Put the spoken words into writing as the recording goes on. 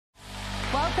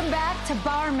Welcome back to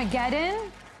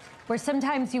Barmageddon, where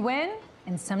sometimes you win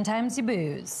and sometimes you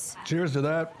booze. Cheers to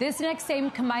that. This next game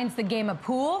combines the game of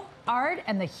pool, art,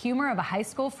 and the humor of a high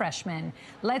school freshman.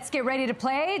 Let's get ready to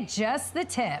play Just the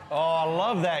Tip. Oh, I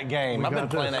love that game. I've been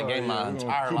playing that game my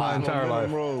entire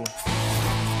life.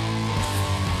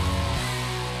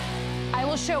 I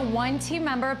will show one team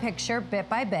member a picture bit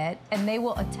by bit, and they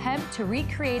will attempt to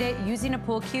recreate it using a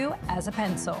pool cue as a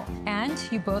pencil. And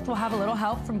you both will have a little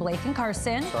help from Blake and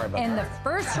Carson. In the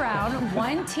first round,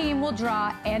 one team will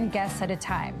draw and guess at a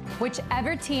time.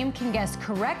 Whichever team can guess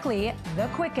correctly the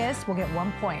quickest will get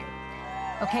 1 point.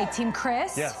 Okay, Team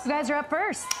Chris, you guys are up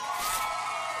first.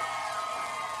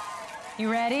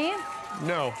 You ready?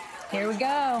 No. Here we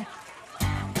go.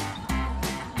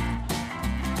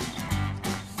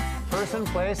 Person,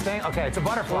 place, thing. Okay, it's a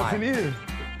butterfly. It is.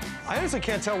 I honestly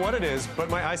can't tell what it is, but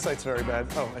my eyesight's very bad.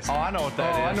 Oh, I see. Oh, I know what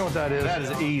that is. I know what that is. That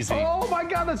is easy. Oh my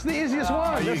God, that's the easiest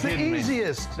one. That's the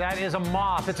easiest. That is a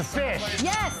moth. It's a fish.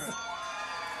 Yes.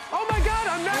 Oh my God,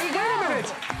 I'm not. There you Wait go. a minute.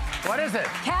 What is it?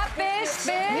 Catfish,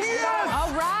 fish. Yes.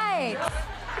 All right.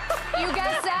 You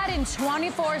guessed that in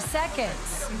 24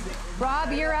 seconds.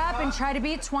 Rob, you're up and try to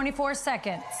beat 24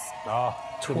 seconds. Oh,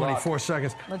 24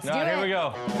 seconds. Let's do it. Here we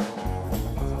go.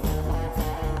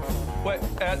 Wait,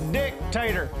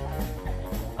 dictator.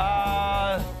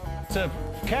 It's a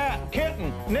cat,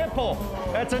 kitten, nipple.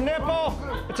 It's a nipple.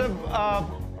 It's a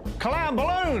clown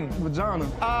balloon. Vagina.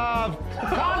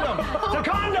 Condom. It's a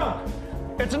condom.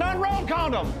 It's an unrolled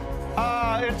condom.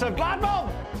 It's a light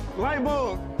bulb. Light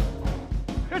bulb.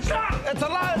 It's not. It's a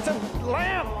light. It's a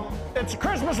lamp. It's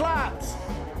Christmas lights.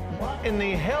 What in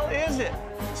the hell is it?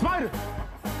 Spider.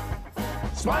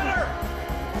 Spider.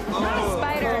 Not a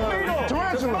spider. Beetle.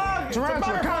 Tarantula. It's a bug.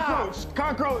 Tarantula. It's a butterfly.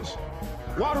 Cockroach.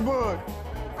 Water bug.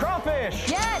 Crawfish.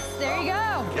 Yes, there you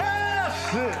go.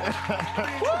 Yes!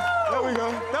 There we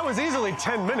go. That was easily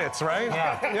 10 minutes, right?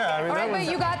 Yeah. Yeah, I mean, All right, that was...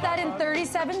 but you got that in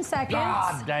 37 seconds.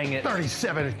 God dang it.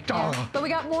 37. Oh. But we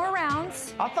got more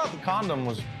rounds. I thought the condom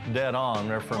was dead on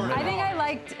there for a minute. I think I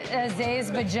liked Zay's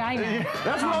vagina.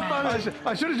 That's what I thought.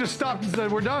 I should have just stopped and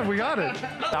said, we're done. We got it.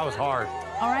 That was hard.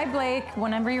 All right, Blake,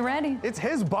 whenever you're ready. It's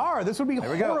his bar. This would be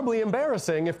horribly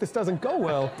embarrassing if this doesn't go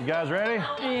well. You guys ready?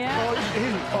 Yeah.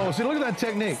 Oh, see, look at that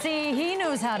technique. See, he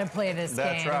knows how to play this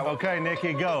That's game. right. Okay,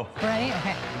 Nikki, go. Ready?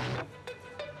 Okay.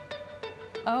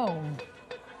 Oh.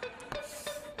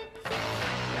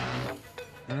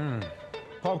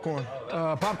 Popcorn.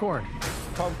 Popcorn.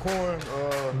 Popcorn.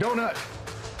 Donut.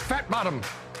 Fat bottom.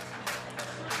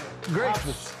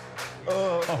 Grapes.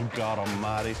 Oh, God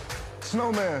almighty.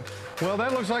 Snowman. Well,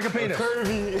 that looks like a penis.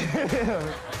 Curvy.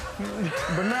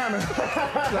 Banana.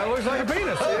 That looks like a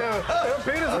penis. Yeah. A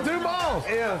penis with 2 balls.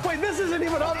 Yeah. Wait, this isn't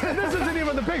even up. This isn't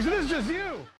even the picture. This is just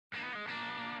you.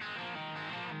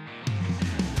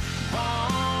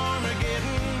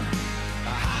 Barmageddon, a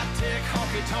high-tech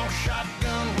honky-tonk shotgun.